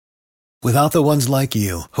Without the ones like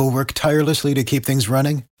you, who work tirelessly to keep things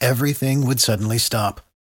running, everything would suddenly stop.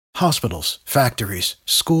 Hospitals, factories,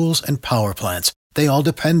 schools, and power plants, they all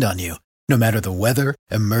depend on you. No matter the weather,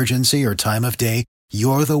 emergency, or time of day,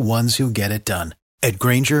 you're the ones who get it done. At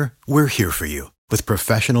Grainger, we're here for you with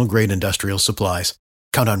professional-grade industrial supplies.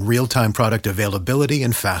 Count on real-time product availability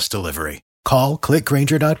and fast delivery. Call, click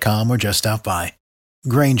Grainger.com, or just stop by.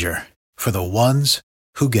 Grainger, for the ones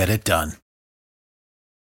who get it done.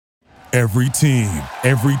 Every team,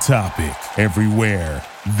 every topic, everywhere.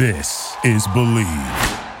 This is Believe.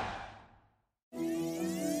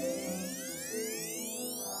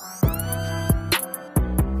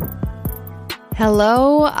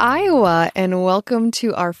 Hello, Iowa, and welcome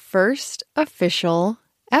to our first official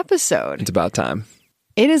episode. It's about time.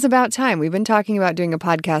 It is about time. We've been talking about doing a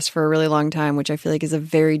podcast for a really long time, which I feel like is a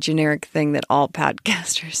very generic thing that all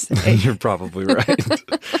podcasters say. You're probably right.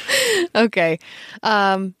 Okay.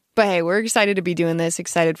 But hey, we're excited to be doing this,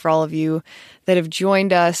 excited for all of you that have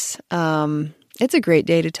joined us. It's a great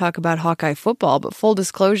day to talk about Hawkeye football, but full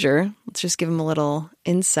disclosure, let's just give them a little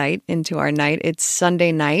insight into our night. It's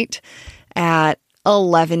Sunday night at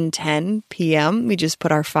 11:10 p.m. We just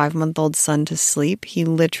put our 5-month-old son to sleep. He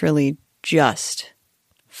literally just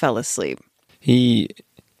fell asleep.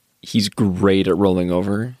 He's great at rolling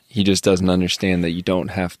over. He just doesn't understand that you don't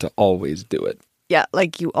have to always do it. Yeah,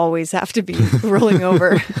 like you always have to be rolling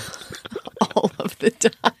over all of the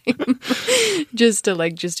time just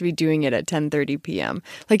to be doing it at 10:30 p.m.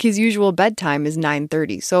 Like his usual bedtime is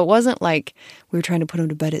 9:30. So it wasn't like we were trying to put him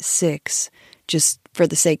to bed at 6 just for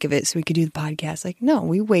the sake of it so we could do the podcast. Like, no,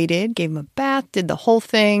 we waited, gave him a bath, did the whole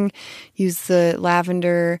thing, used the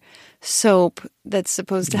lavender soap that's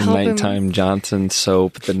supposed to help him. Nighttime Johnson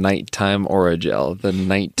soap, the nighttime Orajel, the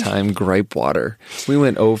nighttime gripe water. We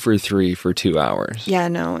went over 3 for 2 hours. Yeah,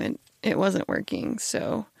 no, it wasn't working.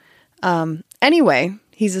 So anyway,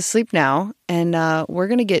 he's asleep now, and we're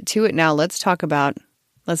going to get to it now. Let's talk about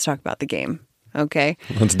the game. Okay.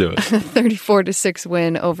 Let's do it. 34-6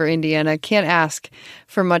 win over Indiana. Can't ask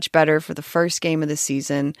for much better for the first game of the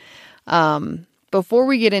season. Before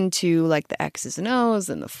we get into like the X's and O's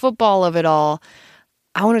and the football of it all,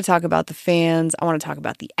 I want to talk about the fans. I want to talk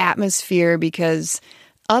about the atmosphere, because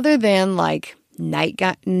other than like night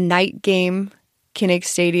game, Kinnick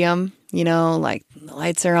Stadium, you know, like the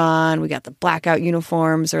lights are on, we got the blackout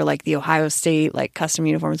uniforms, or like the Ohio State, like custom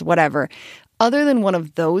uniforms, whatever. Other than one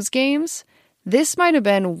of those games, this might have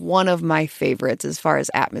been one of my favorites as far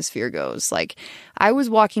as atmosphere goes. Like, I was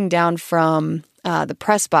walking down from the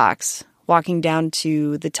press box, walking down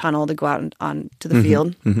to the tunnel to go out onto the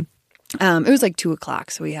field. Mm-hmm. It was like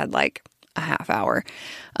 2:00, so we had like a half hour.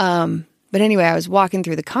 But anyway, I was walking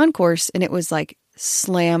through the concourse, and it was like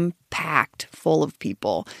slam packed full of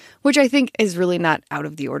people, which I think is really not out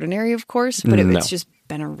of the ordinary, of course, but it's just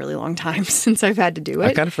been a really long time since I've had to do it.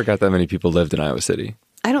 I kind of forgot that many people lived in Iowa City.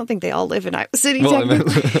 I don't think they all live in Iowa City. Well,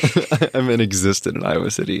 I meant existed in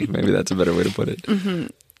Iowa City. Maybe that's a better way to put it. Mm-hmm.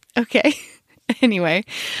 Okay. Anyway,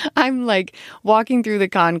 I'm like walking through the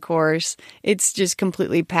concourse. It's just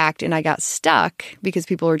completely packed, and I got stuck because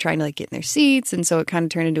people were trying to like get in their seats, and so it kind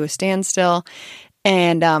of turned into a standstill.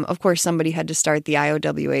 And of course, somebody had to start the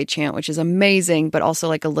IOWA chant, which is amazing, but also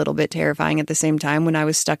like a little bit terrifying at the same time when I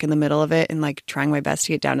was stuck in the middle of it and like trying my best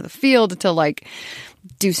to get down to the field to like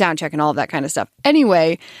do sound check and all of that kind of stuff.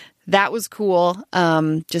 Anyway, that was cool.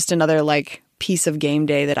 Just another like piece of game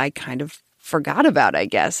day that I kind of forgot about, I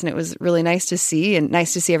guess. And it was really nice to see, and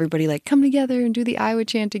nice to see everybody like come together and do the Iowa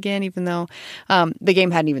chant again, even though the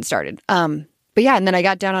game hadn't even started. But yeah, and then I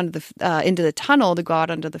got down onto the into the tunnel to go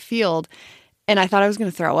out onto the field. And I thought I was going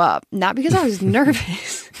to throw up, not because I was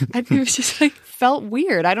nervous. It was just like felt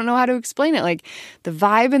weird. I don't know how to explain it. Like the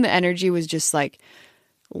vibe and the energy was just like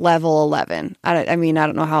level 11. I mean, I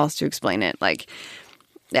don't know how else to explain it. Like,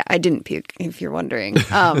 yeah, I didn't puke, if you're wondering.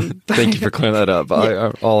 Thank you for clearing that up.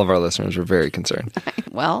 Yeah. All of our listeners were very concerned.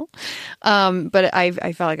 Well, but I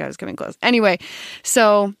felt like I was coming close. Anyway,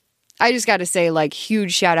 so I just got to say, like,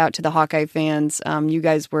 huge shout out to the Hawkeye fans. You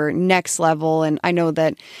guys were next level, and I know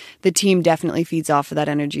that the team definitely feeds off of that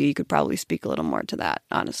energy. You could probably speak a little more to that,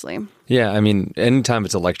 honestly. Yeah, I mean, anytime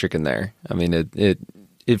it's electric in there, I mean,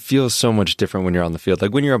 it feels so much different when you're on the field.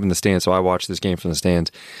 Like when you're up in the stands, so I watch this game from the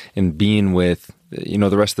stands, and being with, you know,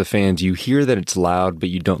 the rest of the fans, you hear that it's loud, but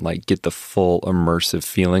you don't like get the full immersive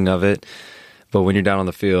feeling of it. But when you're down on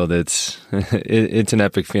the field, it's an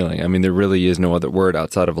epic feeling. I mean, there really is no other word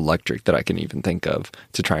outside of electric that I can even think of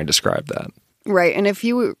to try and describe that. Right. And if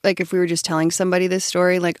we were just telling somebody this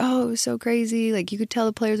story, like, oh, it was so crazy, like you could tell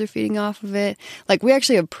the players are feeding off of it. Like we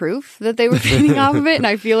actually have proof that they were feeding off of it. And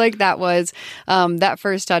I feel like that was that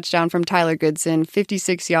first touchdown from Tyler Goodson,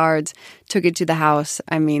 56 yards, took it to the house.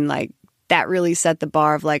 I mean, like that really set the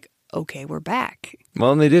bar of like, okay, we're back.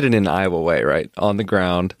 Well, and they did it in Iowa way, right? On the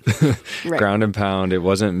ground, Right. Ground and pound. It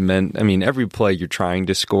wasn't meant, I mean, every play you're trying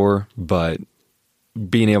to score, but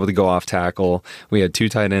being able to go off tackle. We had 2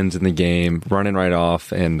 tight ends in the game, running right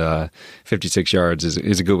off, and 56 yards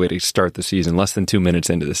is a good way to start the season, less than 2 minutes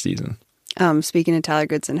into the season. Speaking of Tyler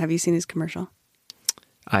Goodson, have you seen his commercial?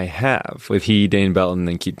 I have, with Dane Belton,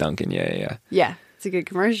 and Keith Duncan. Yeah. Yeah, it's a good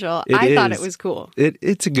commercial. I thought it was cool.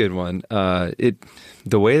 It's a good one. The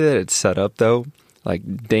way that it's set up, though,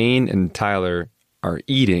 like Dane and Tyler are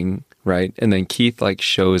eating, right? And then Keith like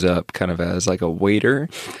shows up kind of as like a waiter.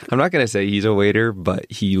 I'm not going to say he's a waiter, but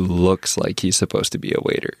he looks like he's supposed to be a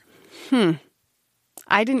waiter.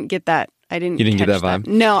 I didn't get that. You didn't get that vibe?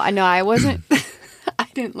 No, I wasn't. I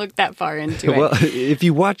didn't look that far into it. Well, if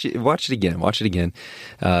you watch it again.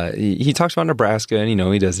 He talks about Nebraska, and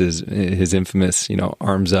he does his infamous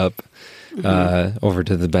arms up over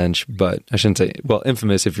to the bench. But I shouldn't say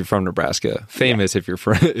infamous if you're from Nebraska, famous if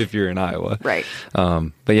you're in Iowa, Right.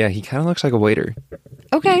 But yeah, he kind of looks like a waiter.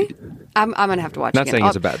 Okay, I'm gonna have to watch. Not it again. saying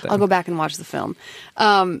it's a bad thing. I'll go back and watch the film.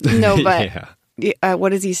 No, but what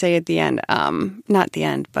does he say at the end? Not the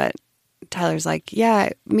end, but Tyler's like, yeah,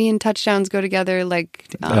 me and touchdowns go together like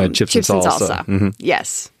chips and salsa. Mm-hmm.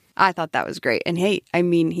 Yes. I thought that was great. And hey, I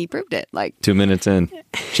mean, he proved it. Like 2 minutes in,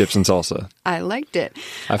 chips and salsa. I liked it.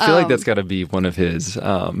 I feel like that's got to be one of his,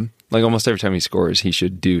 like almost every time he scores, he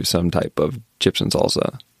should do some type of chips and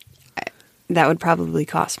salsa. That would probably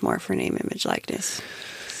cost more for name, image, likeness.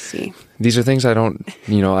 See, these are things I don't,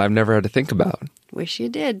 I've never had to think about. Wish you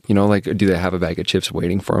did. Like, do they have a bag of chips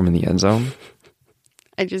waiting for him in the end zone?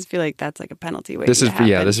 I just feel like that's like a penalty waiting This is to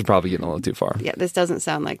happen. This is probably getting a little too far. Yeah, this doesn't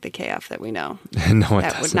sound like the KF that we know. No,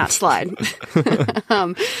 that would not slide.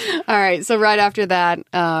 All right, so right after that,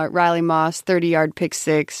 Riley Moss, 30-yard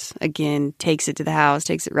pick-6, again, takes it to the house,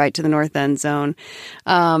 takes it right to the north end zone.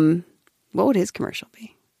 What would his commercial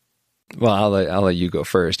be? Well, I'll let you go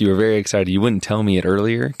first. You were very excited. You wouldn't tell me it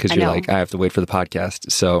earlier because you're like, I have to wait for the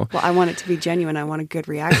podcast. So, well, I want it to be genuine. I want a good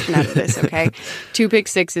reaction out of this. Okay, 2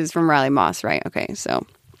 pick-6s from Riley Moss, right? Okay, so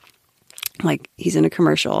like he's in a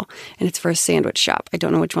commercial and it's for a sandwich shop. I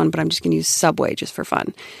don't know which one, but I'm just going to use Subway just for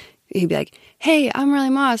fun. He'd be like, "Hey, I'm Riley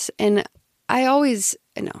Moss, and I always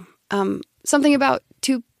something about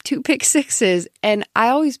two pick-6s, and I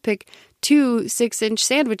always pick 2 6-inch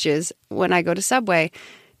sandwiches when I go to Subway."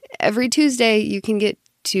 Every Tuesday, you can get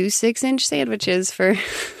 2 6-inch sandwiches for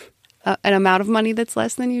an amount of money that's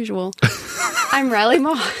less than usual. I'm Riley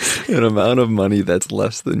Moss. An amount of money that's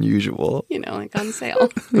less than usual. Like on sale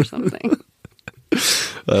or something.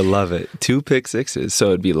 I love it. 2 pick-6s. So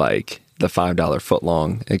it'd be like the $5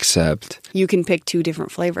 footlong, except you can pick 2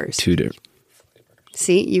 different flavors. 2 different.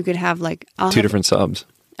 See, you could have like 2 different subs.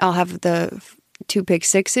 I'll have the 2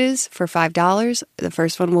 pick-6s for $5. The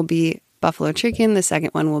first one will be buffalo chicken. The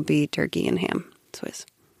second one will be turkey and ham Swiss.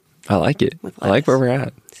 I like it. I like where we're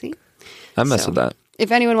at. See? I mess with that.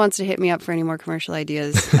 If anyone wants to hit me up for any more commercial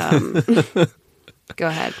ideas, go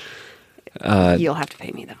ahead. You'll have to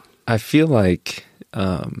pay me, though. I feel like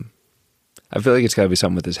it's got to be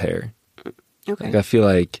something with his hair. Okay. Like I feel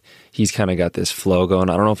like he's kind of got this flow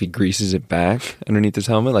going. I don't know if he greases it back underneath his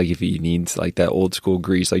helmet, like if he needs like that old school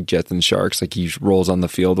grease, like Jets and Sharks, like he rolls on the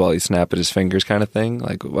field while he's snapping his fingers kind of thing,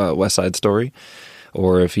 like West Side Story.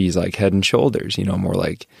 Or if he's like Head and Shoulders, more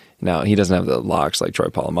like, now he doesn't have the locks like Troy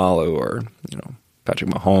Polamalu or,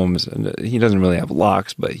 Patrick Mahomes. And he doesn't really have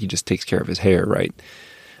locks, but he just takes care of his hair, right?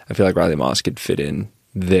 I feel like Riley Moss could fit in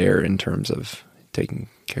there in terms of taking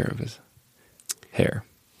care of his hair.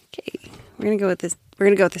 Okay. We're gonna go with this. We're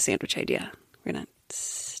gonna go with the sandwich idea. We're gonna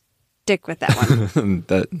stick with that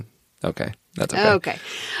one. Okay. That's okay. Okay.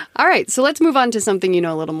 All right. So let's move on to something you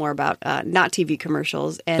know a little more about, not TV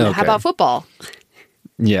commercials. And how about football?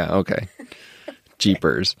 Yeah. Okay.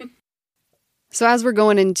 Jeepers. So as we're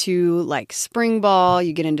going into like spring ball,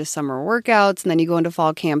 you get into summer workouts, and then you go into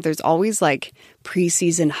fall camp, there's always like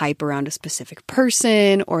preseason hype around a specific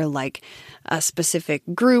person or like a specific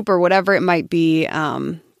group or whatever it might be.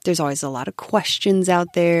 There's always a lot of questions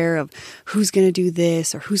out there of who's going to do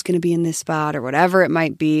this or who's going to be in this spot or whatever it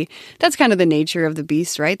might be. That's kind of the nature of the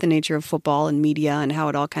beast, right? The nature of football and media and how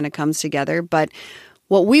it all kind of comes together. But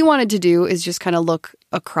what we wanted to do is just kind of look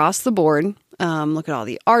across the board, look at all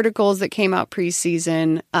the articles that came out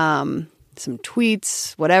preseason, some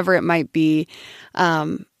tweets, whatever it might be,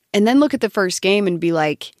 and then look at the first game and be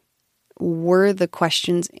like, were the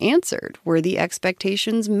questions answered? Were the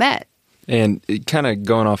expectations met? And kind of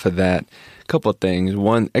going off of that, a couple of things.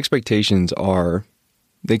 One, expectations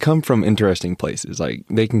they come from interesting places. Like,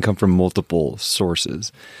 they can come from multiple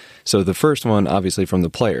sources. So the first one, obviously, from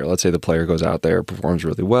the player. Let's say the player goes out there, performs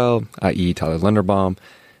really well, i.e. Tyler Linderbaum,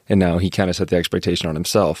 and now he kind of set the expectation on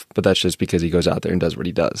himself. But that's just because he goes out there and does what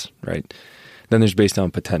he does, right? Then there's based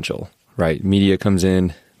on potential, right? Media comes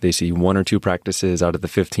in, they see 1 or 2 practices out of the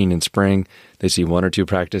 15 in spring. They see 1 or 2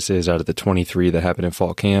 practices out of the 23 that happened in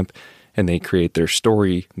fall camp, and they create their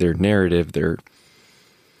story, their narrative, their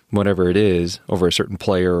whatever it is over a certain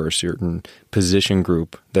player or a certain position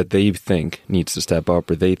group that they think needs to step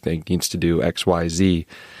up or they think needs to do X, Y, Z.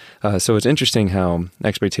 So it's interesting how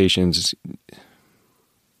expectations,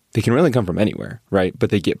 they can really come from anywhere, right? But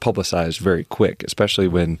they get publicized very quick, especially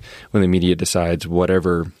when the media decides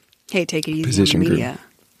whatever. Hey, take it easy position on the media. group.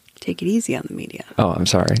 Take it easy on the media. Oh, I'm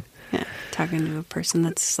sorry. Yeah, talking to a person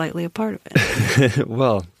that's slightly a part of it.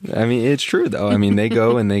 Well, I mean, it's true, though. I mean, they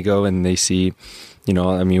go and they see,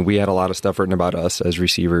 we had a lot of stuff written about us as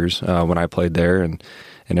receivers when I played there, and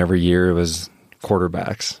every year it was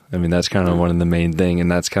quarterbacks. I mean, that's kind of one of the main thing,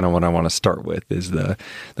 and that's kind of what I want to start with is the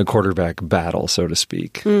quarterback battle, so to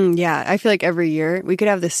speak. Yeah, I feel like every year we could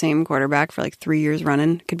have the same quarterback for like 3 years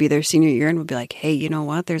running. Could be their senior year, and we'll be like, hey, you know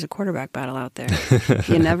what? There's a quarterback battle out there.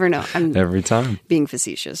 You never know. I'm every time being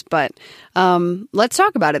facetious, but let's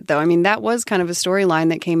talk about it, though. I mean, that was kind of a storyline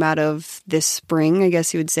that came out of this spring, I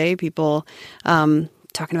guess you would say. People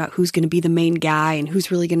talking about who's going to be the main guy and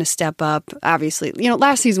who's really going to step up. Obviously,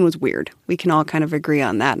 last season was weird. We can all kind of agree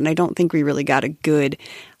on that. And I don't think we really got a good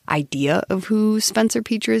idea of who Spencer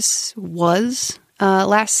Petras was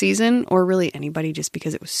last season, or really anybody, just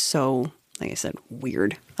because it was so, like I said,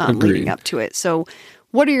 weird leading up to it. So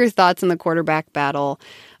what are your thoughts on the quarterback battle?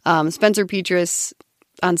 Spencer Petras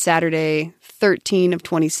on Saturday, 13 of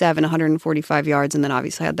 27, 145 yards, and then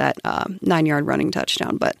obviously had that 9-yard running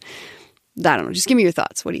touchdown. But I don't know. Just give me your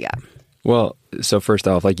thoughts. What do you got? Well, so first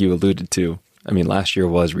off, like you alluded to, I mean, last year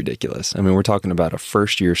was ridiculous. I mean, we're talking about a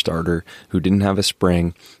first-year starter who didn't have a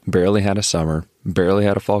spring, barely had a summer, barely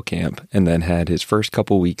had a fall camp, and then had his first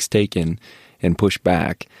couple weeks taken and pushed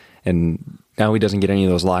back. And now he doesn't get any of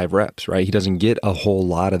those live reps, right? He doesn't get a whole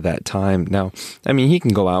lot of that time. Now, I mean, he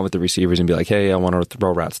can go out with the receivers and be like, hey, I want to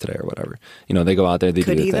throw routes today or whatever. They go out there, they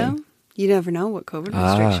do their thing. Though? You never know what COVID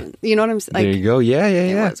restrictions. You know what I'm saying? There you go. Yeah.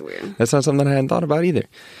 It was weird. That's not something I hadn't thought about either.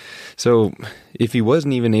 So if he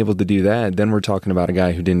wasn't even able to do that, then we're talking about a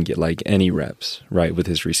guy who didn't get like any reps, right, with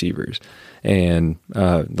his receivers. And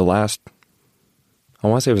I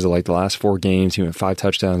want to say it was like the last 4 games, he went 5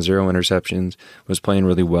 touchdowns, 0 interceptions, was playing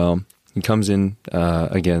really well. He comes in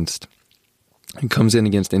against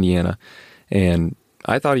Indiana, and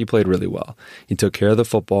I thought he played really well. He took care of the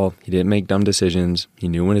football. He didn't make dumb decisions. He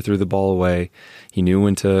knew when to throw the ball away. He knew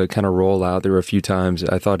when to kind of roll out. There were a few times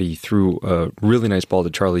I thought he threw a really nice ball to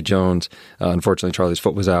Charlie Jones. Unfortunately, Charlie's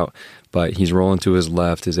foot was out, but he's rolling to his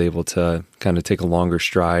left, is able to kind of take a longer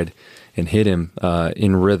stride and hit him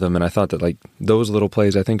in rhythm. And I thought that like those little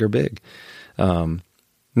plays I think are big.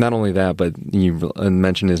 Not only that, but you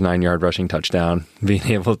mentioned his 9-yard rushing touchdown, being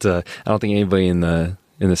able to, I don't think anybody in the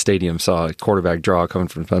stadium saw a quarterback draw coming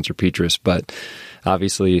from Spencer Petras, but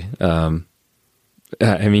obviously, I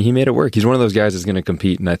mean, he made it work. He's one of those guys that's going to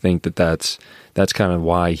compete, and I think that's kind of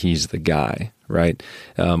why he's the guy, right?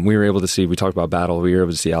 We were able to see, we talked about battle, we were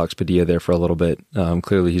able to see Alex Padilla there for a little bit.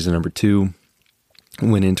 Clearly, he's the number 2,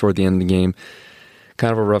 went in toward the end of the game.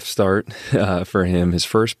 Kind of a rough start for him, his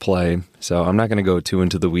first play. So I'm not going to go too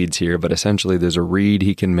into the weeds here, but essentially there's a read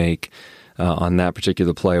he can make on that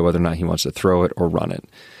particular play, whether or not he wants to throw it or run it.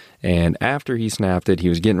 And after he snapped it, he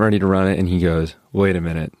was getting ready to run it, and he goes, wait a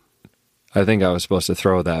minute. I think I was supposed to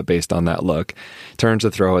throw that based on that look. Turns to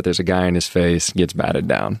throw it. There's a guy in his face, gets batted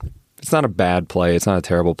down. It's not a bad play. It's not a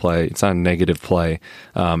terrible play. It's not a negative play.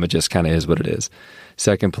 It just kind of is what it is.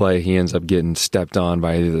 Second play, he ends up getting stepped on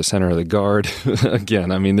by either the center or the guard.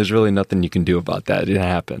 Again, I mean, there's really nothing you can do about that. It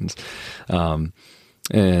happens. So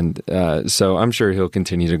I'm sure he'll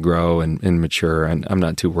continue to grow and mature, and I'm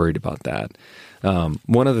not too worried about that.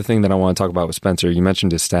 One other thing that I want to talk about with Spencer, you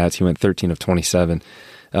mentioned his stats. He went 13 of 27.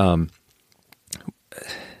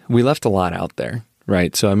 We left a lot out there,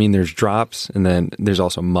 right? So, I mean, there's drops, and then there's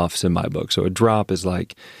also muffs in my book. So a drop is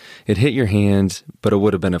like, it hit your hands, but it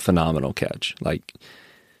would have been a phenomenal catch. Like,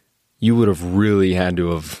 you would have really had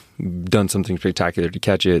to have done something spectacular to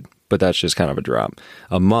catch it, but that's just kind of a drop.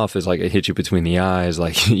 A muff is like it hit you between the eyes,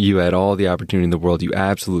 like you had all the opportunity in the world, you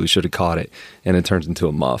absolutely should have caught it, and it turns into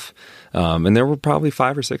a muff. And there were probably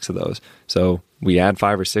 5 or 6 of those. So we add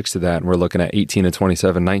 5 or 6 to that, and we're looking at 18 to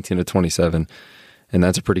 27, 19 to 27, and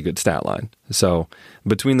that's a pretty good stat line. So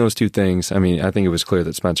between those two things, I mean, I think it was clear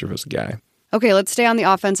that Spencer was the guy. Okay, let's stay on the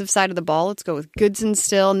offensive side of the ball. Let's go with Goodson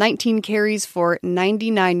still. 19 carries for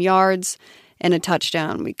 99 yards and a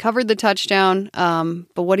touchdown. We covered the touchdown,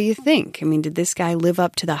 but what do you think? I mean, did this guy live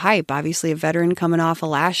up to the hype? Obviously, a veteran coming off of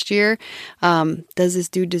last year. Does this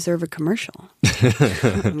dude deserve a commercial?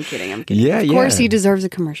 I'm kidding. Yeah, of course he deserves a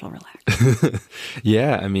commercial. Relax.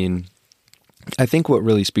 Yeah, I mean, I think what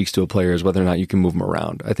really speaks to a player is whether or not you can move them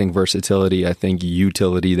around. I think versatility, I think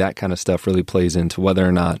utility, that kind of stuff really plays into whether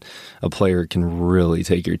or not a player can really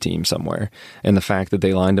take your team somewhere. And the fact that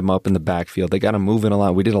they lined him up in the backfield, they got him moving a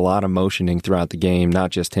lot. We did a lot of motioning throughout the game,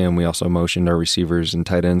 not just him. We also motioned our receivers and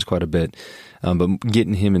tight ends quite a bit. But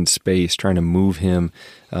getting him in space, trying to move him,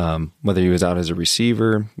 whether he was out as a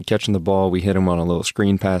receiver, catching the ball, we hit him on a little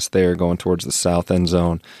screen pass there going towards the south end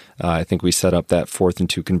zone. I think we set up that 4th and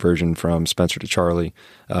 2 conversion from Spencer to Charlie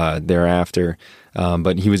thereafter.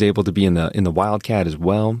 But he was able to be in the Wildcat as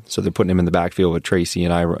well. So they're putting him in the backfield with Tracy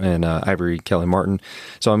and Ivory Kelly Martin.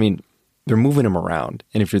 So, I mean, they're moving him around.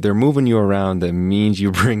 And if they're moving you around, that means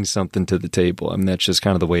you bring something to the table. I mean, that's just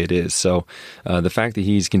kind of the way it is. So the fact that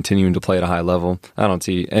he's continuing to play at a high level, I don't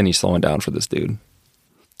see any slowing down for this dude.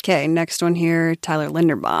 Okay, next one here, Tyler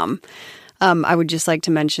Linderbaum. I would just like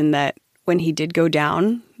to mention that when he did go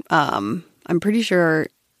down, I'm pretty sure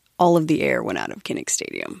all of the air went out of Kinnick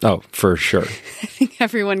Stadium. Oh, for sure. I think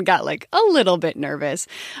everyone got like a little bit nervous.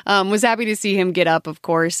 Was happy to see him get up, of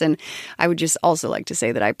course. And I would just also like to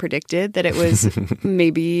say that I predicted that it was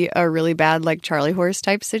maybe a really bad like Charlie horse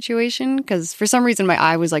type situation. Because for some reason my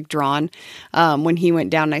eye was like drawn when he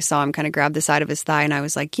went down and I saw him kind of grab the side of his thigh. And I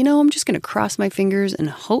was like, I'm just going to cross my fingers and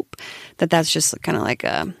hope that that's just kind of like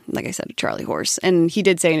I said, a Charlie horse. And he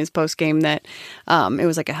did say in his post game that it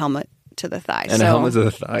was like a helmet to the thigh. And a helmet to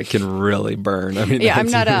the thigh can really burn. I mean, yeah,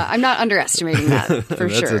 I'm not underestimating that for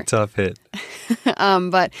that's sure. That's a tough hit.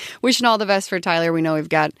 But wishing all the best for Tyler. We know we've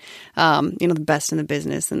got the best in the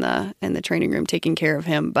business and the training room taking care of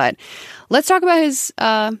him. But let's talk about his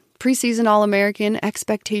preseason All-American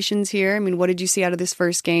expectations here. I mean, what did you see out of this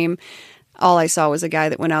first game? All I saw was a guy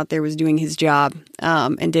that went out there, was doing his job,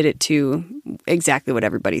 and did it to exactly what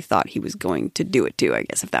everybody thought he was going to do it to, I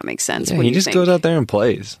guess, if that makes sense. Yeah, he just goes out there and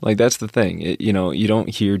plays. Like, that's the thing. You don't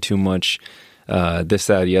hear too much this,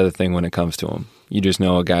 that, the other thing when it comes to him. You just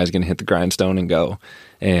know a guy's going to hit the grindstone and go.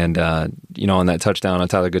 And, on that touchdown, on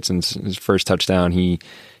Tyler Goodson's his first touchdown, he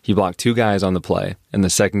blocked 2 guys on the play, and the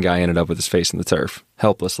second guy ended up with his face in the turf,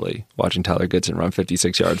 helplessly, watching Tyler Goodson run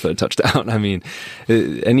 56 yards for a touchdown. I mean,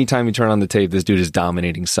 anytime you turn on the tape, this dude is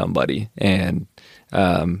dominating somebody. And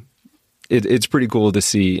it's pretty cool to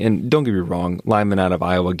see. And don't get me wrong, linemen out of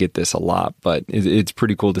Iowa get this a lot, but it's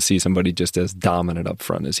pretty cool to see somebody just as dominant up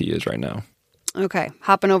front as he is right now. Okay,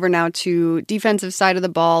 hopping over now to defensive side of the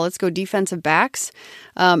ball. Let's go defensive backs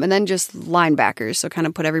and then just linebackers. So kind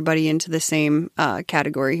of put everybody into the same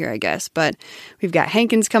category here, I guess. But we've got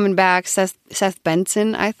Hankins coming back. Seth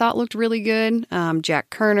Benson, I thought, looked really good. Jack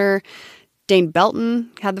Kerner. Dane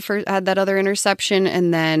Belton had that other interception.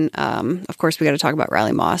 And then, of course, we got to talk about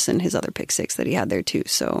Riley Moss and his other pick six that he had there too.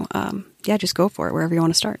 So, just go for it wherever you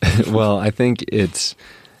want to start. Well, I think it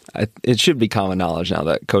should be common knowledge now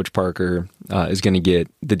that Coach Parker is going to get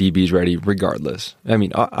the DBs ready regardless. I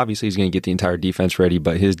mean, obviously he's going to get the entire defense ready,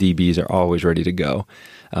 but his DBs are always ready to go.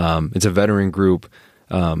 It's a veteran group.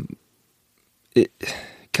 It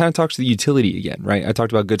kind of talks to the utility again, right? I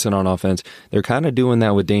talked about Goodson on offense. They're kind of doing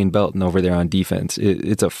that with Dane Belton over there on defense.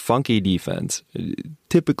 It's a funky defense.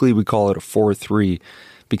 Typically, we call it a 4-3.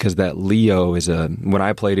 Because that Leo when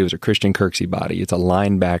I played, it was a Christian Kirksey body. It's a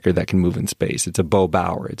linebacker that can move in space. It's a Bo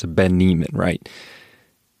Bauer. It's a Ben Neiman, right?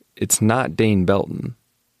 It's not Dane Belton,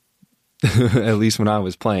 at least when I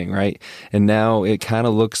was playing, right? And now it kind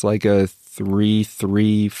of looks like a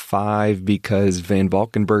 3-3-5 because Van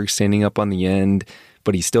Valkenburg's standing up on the end,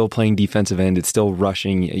 but he's still playing defensive end. It's still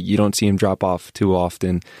rushing. You don't see him drop off too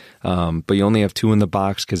often, but you only have 2 in the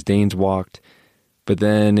box because Dane's walked. But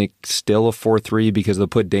then it's still a 4-3 because they'll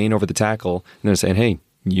put Dane over the tackle and they're saying, hey,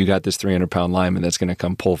 you got this 300-pound lineman that's going to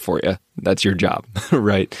come pull for you. That's your job,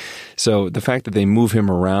 right? So the fact that they move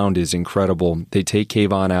him around is incredible. They take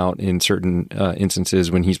Kayvon out in certain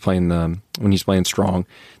instances when he's playing strong.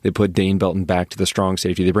 They put Dane Belton back to the strong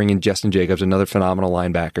safety. They bring in Justin Jacobs, another phenomenal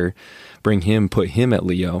linebacker. Put him at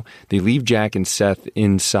Leo. They leave Jack and Seth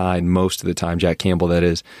inside most of the time. Jack Campbell, that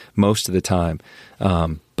is, most of the time.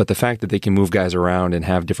 But the fact that they can move guys around and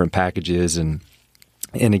have different packages and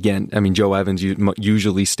again, I mean, Joe Evans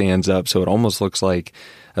usually stands up, so it almost looks like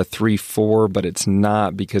a 3-4, but it's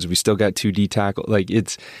not because we still got 2 D tackle. Like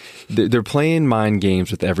they're playing mind games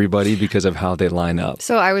with everybody because of how they line up.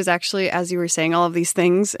 So I was actually, as you were saying all of these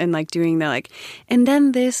things and like doing the like, and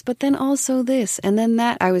then this, but then also this, and then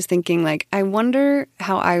that, I was thinking like, I wonder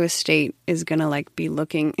how Iowa State is going to like be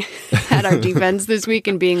looking at our defense this week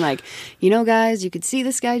and being like, guys, you could see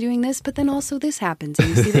this guy doing this, but then also this happens. And,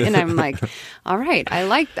 you see that, and I'm like, all right, I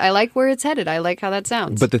like where it's headed. I like how that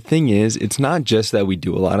sounds. But the thing is, it's not just that we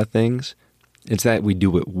do a lot of things. It's that we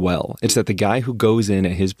do it well. It's that the guy who goes in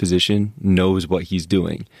at his position knows what he's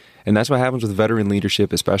doing. And that's what happens with veteran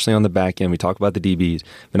leadership, especially on the back end. We talk about the DBs,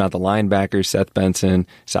 but not the linebackers. Seth Benson,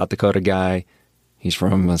 South Dakota guy. He's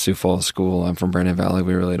from Sioux Falls School. I'm from Brandon Valley.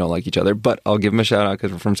 We really don't like each other, but I'll give him a shout out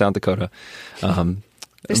because we're from South Dakota.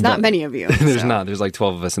 There's not many of you. There's not. There's like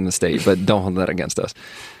 12 of us in the state, but don't hold that against us.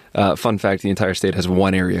 Fun fact, the entire state has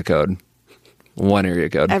one area code. One area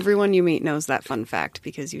code. Everyone you meet knows that fun fact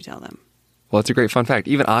because you tell them. Well, it's a great fun fact.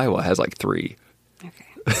 Even Iowa has like 3. Okay.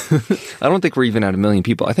 I don't think we're even at 1 million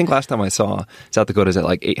people. I think last time I saw, South Dakota's at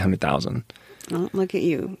like 800,000. Well, look at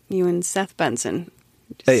you. You and Seth Benson.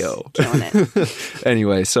 Ayo. Killing it.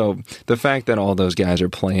 Anyway, so the fact that all those guys are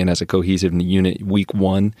playing as a cohesive unit week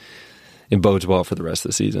 1, it bodes well for the rest of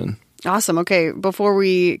the season. Awesome. Okay, before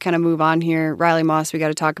we kind of move on here, Riley Moss, we got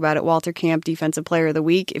to talk about it. Walter Camp, Defensive Player of the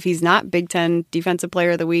Week. If he's not Big Ten Defensive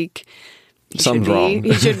Player of the Week, something's wrong.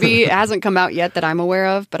 He should be. It hasn't come out yet that I'm aware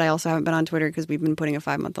of, but I also haven't been on Twitter because we've been putting a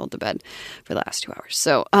 5-month-old to bed for the last 2 hours.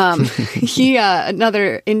 So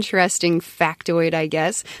another interesting factoid, I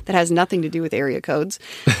guess, that has nothing to do with area codes,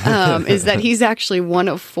 is that he's actually one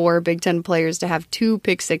of 4 Big Ten players to have 2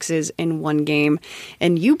 pick sixes in one game.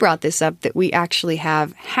 And you brought this up that we actually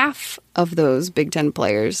have half of those Big Ten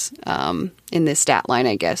players in this stat line,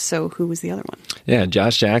 I guess. So who was the other one? Yeah,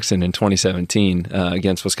 Josh Jackson in 2017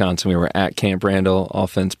 against Wisconsin. We were at Camp Randall.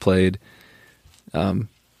 Offense played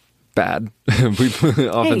bad.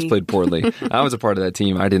 Offense played poorly. I was a part of that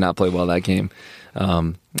team. I did not play well that game.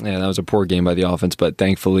 That was a poor game by the offense, but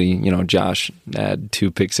thankfully, Josh had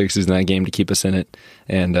 2 pick sixes in that game to keep us in it.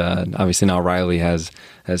 And obviously now Riley has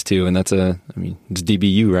 2, and it's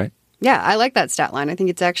DBU, right? Yeah, I like that stat line. I think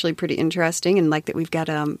it's actually pretty interesting, and like that we've got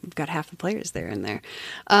half the players there in there.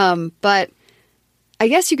 But I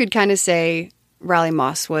guess you could kind of say Riley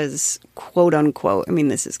Moss was quote unquote. I mean,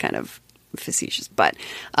 this is kind of facetious, but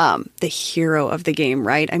the hero of the game,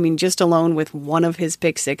 right? I mean, just alone with one of his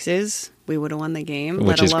pick sixes, we would have won the game. Which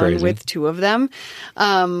let is alone crazy. With 2 of them,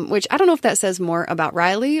 which I don't know if that says more about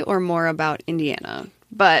Riley or more about Indiana.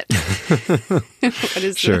 But what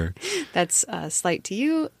is sure. That's a slight to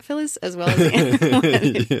you, Phyllis, as well as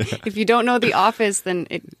If you don't know The Office, then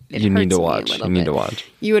it you need hurts to me watch. a little You need bit. to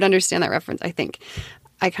watch. You would understand that reference, I think.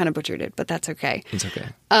 I kind of butchered it, but that's okay. It's okay.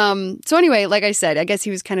 So anyway, like I said, I guess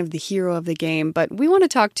he was kind of the hero of the game. But we want to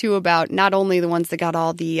talk too about not only the ones that got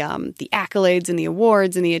all the accolades and the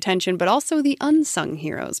awards and the attention, but also the unsung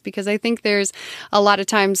heroes. Because I think there's a lot of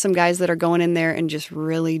times some guys that are going in there and just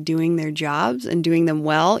really doing their jobs and doing them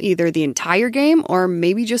well, either the entire game or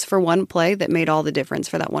maybe just for one play that made all the difference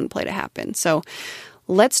for that one play to happen. So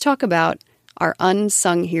let's talk about our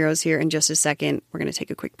unsung heroes here in just a second. We're going to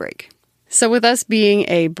take a quick break. So with us being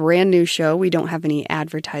a brand new show, we don't have any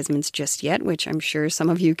advertisements just yet, which I'm sure some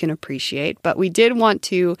of you can appreciate. But we did want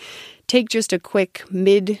to take just a quick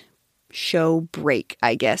mid-show break,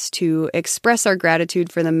 I guess, to express our gratitude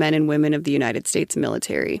for the men and women of the United States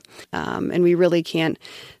military. And we really can't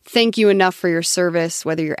thank you enough for your service,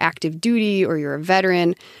 whether you're active duty or you're a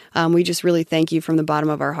veteran. We just really thank you from the bottom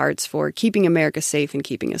of our hearts for keeping America safe and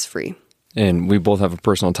keeping us free. And we both have a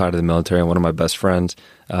personal tie to the military. One of my best friends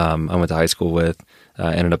I went to high school with,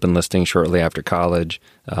 ended up enlisting shortly after college,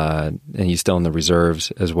 and he's still in the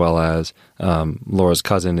reserves, as well as Laura's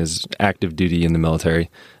cousin is active duty in the military.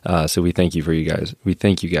 So we thank you guys. We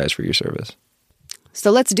thank you guys for your service. So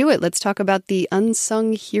let's do it. Let's talk about the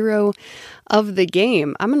unsung hero of the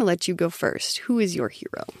game. I'm going to let you go first. Who is your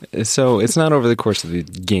hero? So it's not over the course of the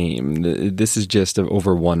game. This is just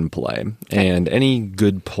over one play. And any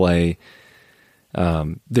good play,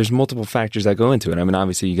 there's multiple factors that go into it. I mean,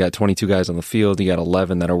 obviously you got 22 guys on the field. You got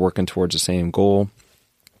 11 that are working towards the same goal.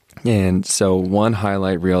 And so one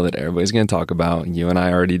highlight reel that everybody's going to talk about, you and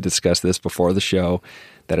I already discussed this before the show,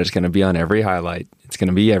 that it's going to be on every highlight. It's going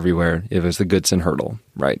to be everywhere. It was the Goodson hurdle,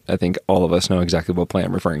 right? I think all of us know exactly what play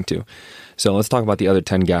I'm referring to. So let's talk about the other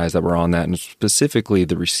 10 guys that were on that, and specifically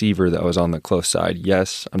the receiver that was on the close side.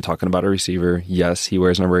 Yes, I'm talking about a receiver. Yes, he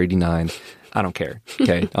wears number 89. I don't care,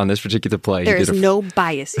 okay? On this particular play, there is no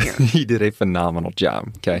bias here. He did a phenomenal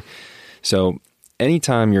job, okay? So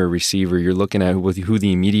anytime you're a receiver, you're looking at who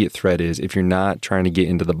the immediate threat is. If you're not trying to get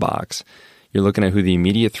into the box, you're looking at who the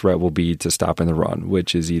immediate threat will be to stopping the run,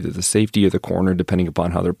 which is either the safety or the corner, depending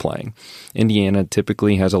upon how they're playing. Indiana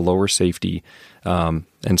typically has a lower safety, and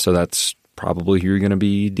so that's probably who you're going to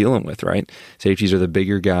be dealing with, right? Safeties are the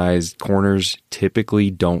bigger guys. Corners typically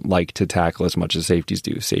don't like to tackle as much as safeties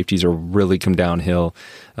do. Safeties are really come downhill.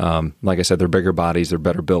 Like I said, they're bigger bodies. They're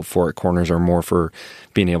better built for it. Corners are more for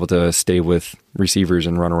being able to stay with receivers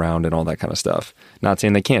and run around and all that kind of stuff. Not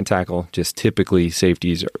saying they can't tackle, just typically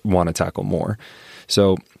safeties want to tackle more.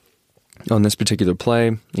 So on this particular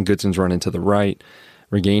play, Goodson's running to the right.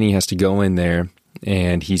 Reganey has to go in there,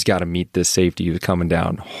 and he's got to meet this safety who's coming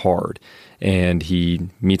down hard. And he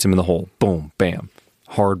meets him in the hole. Boom, bam.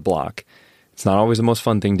 Hard block. It's not always the most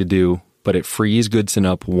fun thing to do, but it frees Goodson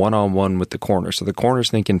up one-on-one with the corner. So the corner's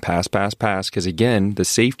thinking pass, pass, pass, because again, the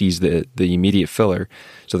safety's the immediate filler.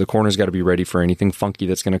 So the corner's got to be ready for anything funky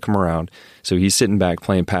that's going to come around. So he's sitting back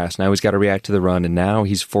playing pass. Now he's got to react to the run, and now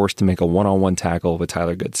he's forced to make a one-on-one tackle with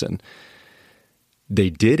Tyler Goodson. They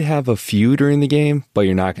did have a few during the game, but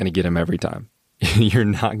you're not going to get him every time. You're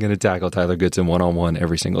not going to tackle Tyler Goodson one-on-one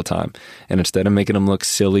every single time. And instead of making him look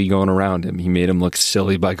silly going around him, he made him look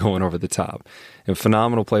silly by going over the top. A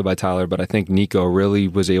phenomenal play by Tyler, but I think Nico really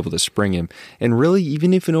was able to spring him. And really,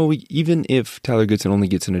 even if Tyler Goodson only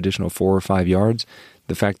gets an additional 4 or 5 yards,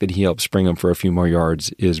 the fact that he helped spring him for a few more yards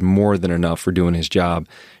is more than enough for doing his job.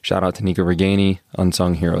 Shout out to Nico Reganey,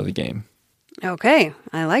 unsung hero of the game. Okay,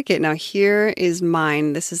 I like it. Now here is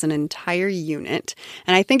mine. This is an entire unit.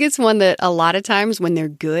 And I think it's one that a lot of times when they're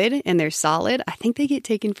good and they're solid, I think they get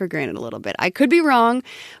taken for granted a little bit. I could be wrong,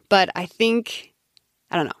 but I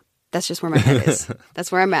don't know. That's just where my head is.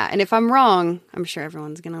 That's where I'm at. And if I'm wrong, I'm sure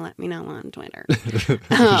everyone's going to let me know on Twitter.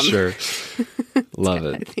 Sure. Love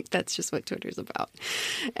it. I think that's just what Twitter's about.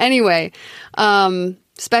 Anyway,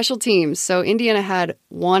 special teams. So Indiana had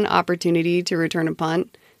one opportunity to return a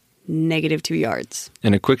punt. -2 yards.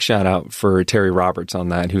 And a quick shout out for Terry Roberts on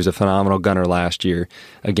that, who's a phenomenal gunner last year.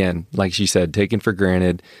 Again, like she said, taken for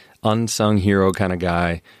granted, unsung hero kind of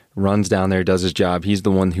guy, runs down there, does his job. He's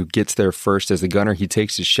the one who gets there first as the gunner. He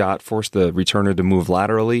takes his shot, forced the returner to move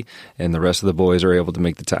laterally, and the rest of the boys are able to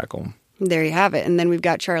make the tackle. There you have it. And then we've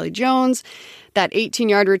got Charlie Jones, that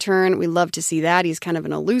 18-yard return. We love to see that. He's kind of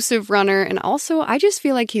an elusive runner. And also, I just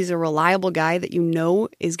feel like he's a reliable guy that you know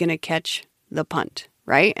is going to catch the punt.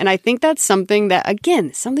 Right? And I think that's something that,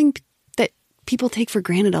 again, something that people take for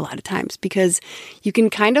granted a lot of times, because you can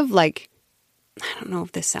kind of like, I don't know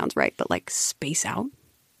if this sounds right, but like space out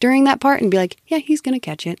during that part and be like, yeah, he's going to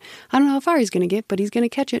catch it. I don't know how far he's going to get, but he's going to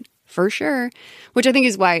catch it for sure. Which I think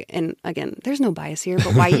is why, and again, there's no bias here,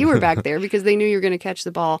 but why you were back there, because they knew you were going to catch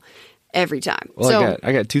the ball every time. Well, so,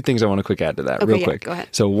 I got 2 things I want to quick add to that, okay, real quick. Go ahead.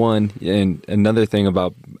 So one, and another thing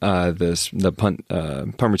about the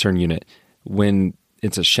punt return unit, when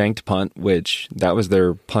it's a shanked punt, which that was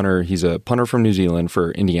their punter. He's a punter from New Zealand for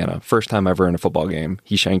Indiana. First time ever in a football game.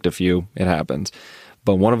 He shanked a few. It happens.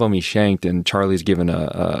 But one of them he shanked, and Charlie's given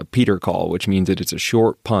a Peter call, which means that it's a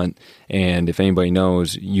short punt. And if anybody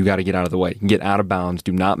knows, you got to get out of the way. Get out of bounds.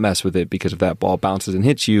 Do not mess with it, because if that ball bounces and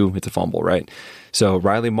hits you, it's a fumble, right? So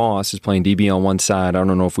Riley Moss is playing DB on one side. I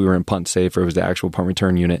don't know if we were in punt safe or it was the actual punt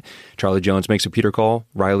return unit. Charlie Jones makes a Peter call.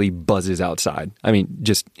 Riley buzzes outside. I mean,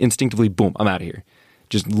 just instinctively, boom, I'm out of here.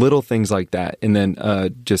 Just little things like that. And then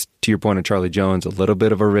just to your point of Charlie Jones, a little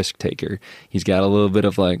bit of a risk taker. He's got a little bit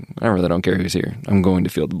of like, I really don't care who's here. I'm going to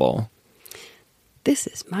field the ball. This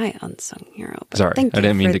is my unsung hero. Sorry, I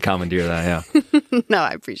didn't mean to commandeer that, yeah. No,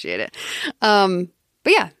 I appreciate it.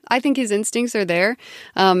 But yeah, I think his instincts are there.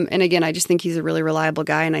 And again, I just think he's a really reliable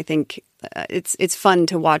guy. And I think it's fun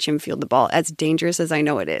to watch him field the ball, as dangerous as I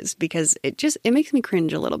know it is, because it makes me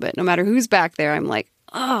cringe a little bit. No matter who's back there, I'm like,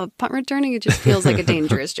 oh, punt returning, it just feels like a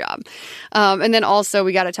dangerous job. And then also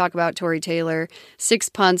we got to talk about Tory Taylor. 6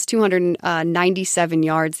 punts, 297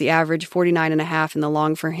 yards, the average 49.5, and the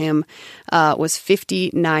long for him was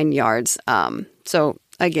 59 yards. So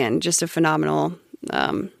again, just a phenomenal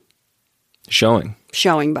showing.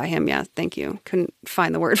 showing by him. Yeah, thank you. Couldn't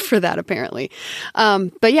find the word for that apparently.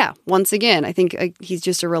 But yeah, once again, I think he's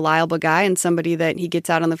just a reliable guy and somebody that he gets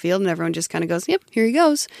out on the field and everyone just kind of goes, yep, here he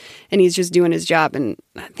goes. And he's just doing his job. And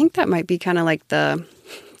I think that might be kind of like the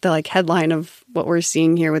like headline of what we're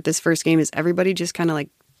seeing here with this first game is everybody just kind of like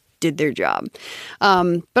did their job.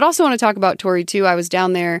 But also want to talk about Torrey too. I was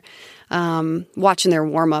down there watching their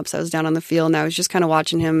warm-ups. I was down on the field and I was just kind of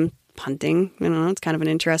watching him punting. I don't know, it's kind of an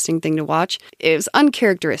interesting thing to watch. It was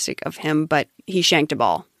uncharacteristic of him, but he shanked a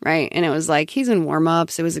ball, right? And it was like, he's in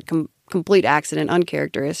warm-ups. It was a complete accident,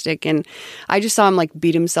 uncharacteristic. And I just saw him like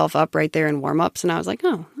beat himself up right there in warm-ups. And I was like,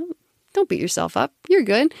 oh, don't beat yourself up. You're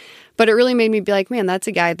good. But it really made me be like, man, that's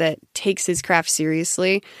a guy that takes his craft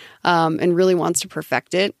seriously and really wants to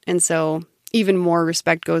perfect it. And so even more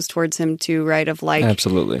respect goes towards him too, right? Of like,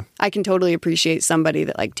 absolutely, I can totally appreciate somebody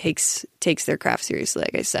that like takes their craft seriously,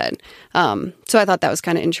 like I said. So I thought that was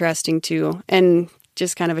kind of interesting too. And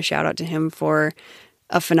just kind of a shout out to him for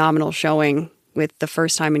a phenomenal showing with the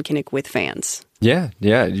first time in Kinnick with fans. Yeah.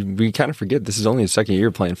 We kind of forget this is only his second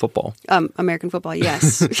year playing football. American football,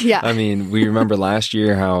 yes. Yeah. I mean, we remember last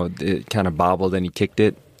year how it kind of bobbled and he kicked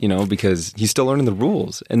it, because he's still learning the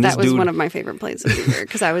rules. And that was one of my favorite plays of the year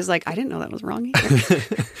because I was like, I didn't know that was wrong either.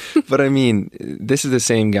 But I mean, this is the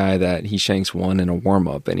same guy that he shanks one in a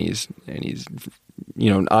warm-up and he's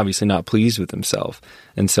obviously not pleased with himself.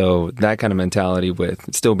 And so that kind of mentality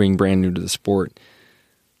with still being brand new to the sport,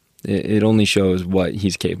 it only shows what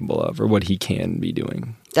he's capable of or what he can be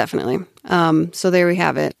doing. Definitely. So there we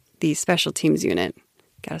have it. The special teams unit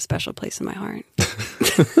got a special place in my heart.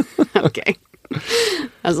 Okay.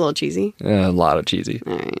 That was a little cheesy. A lot of cheesy.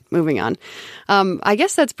 All right, moving on. I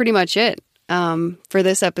guess that's pretty much it for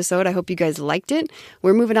this episode. I hope you guys liked it.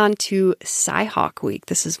 We're moving on to Cyhawk Week.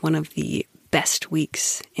 This is one of the best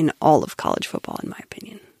weeks in all of college football, in my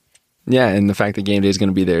opinion. Yeah, and the fact that game day is going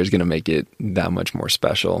to be there is going to make it that much more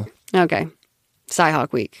special. Okay.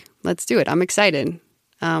 Cyhawk Week. Let's do it. I'm excited.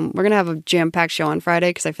 We're going to have a jam-packed show on Friday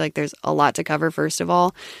because I feel like there's a lot to cover, first of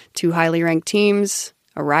all. 2 highly ranked teams,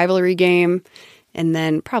 a rivalry game, and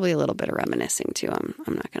then probably a little bit of reminiscing, too. I'm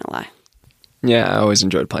not going to lie. Yeah, I always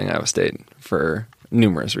enjoyed playing Iowa State for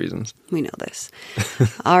numerous reasons. We know this.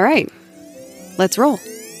 All right. Let's roll.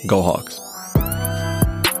 Go Hawks.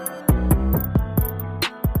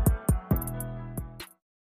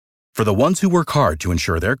 For the ones who work hard to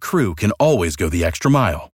ensure their crew can always go the extra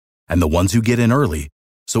mile, and the ones who get in early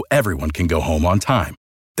so everyone can go home on time,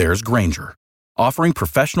 there's Grainger, offering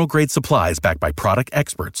professional-grade supplies backed by product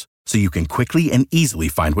experts so you can quickly and easily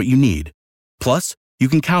find what you need. Plus, you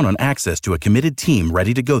can count on access to a committed team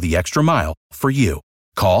ready to go the extra mile for you.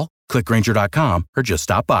 Call, click Grainger.com, or just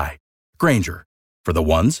stop by. Grainger, for the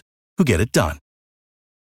ones who get it done.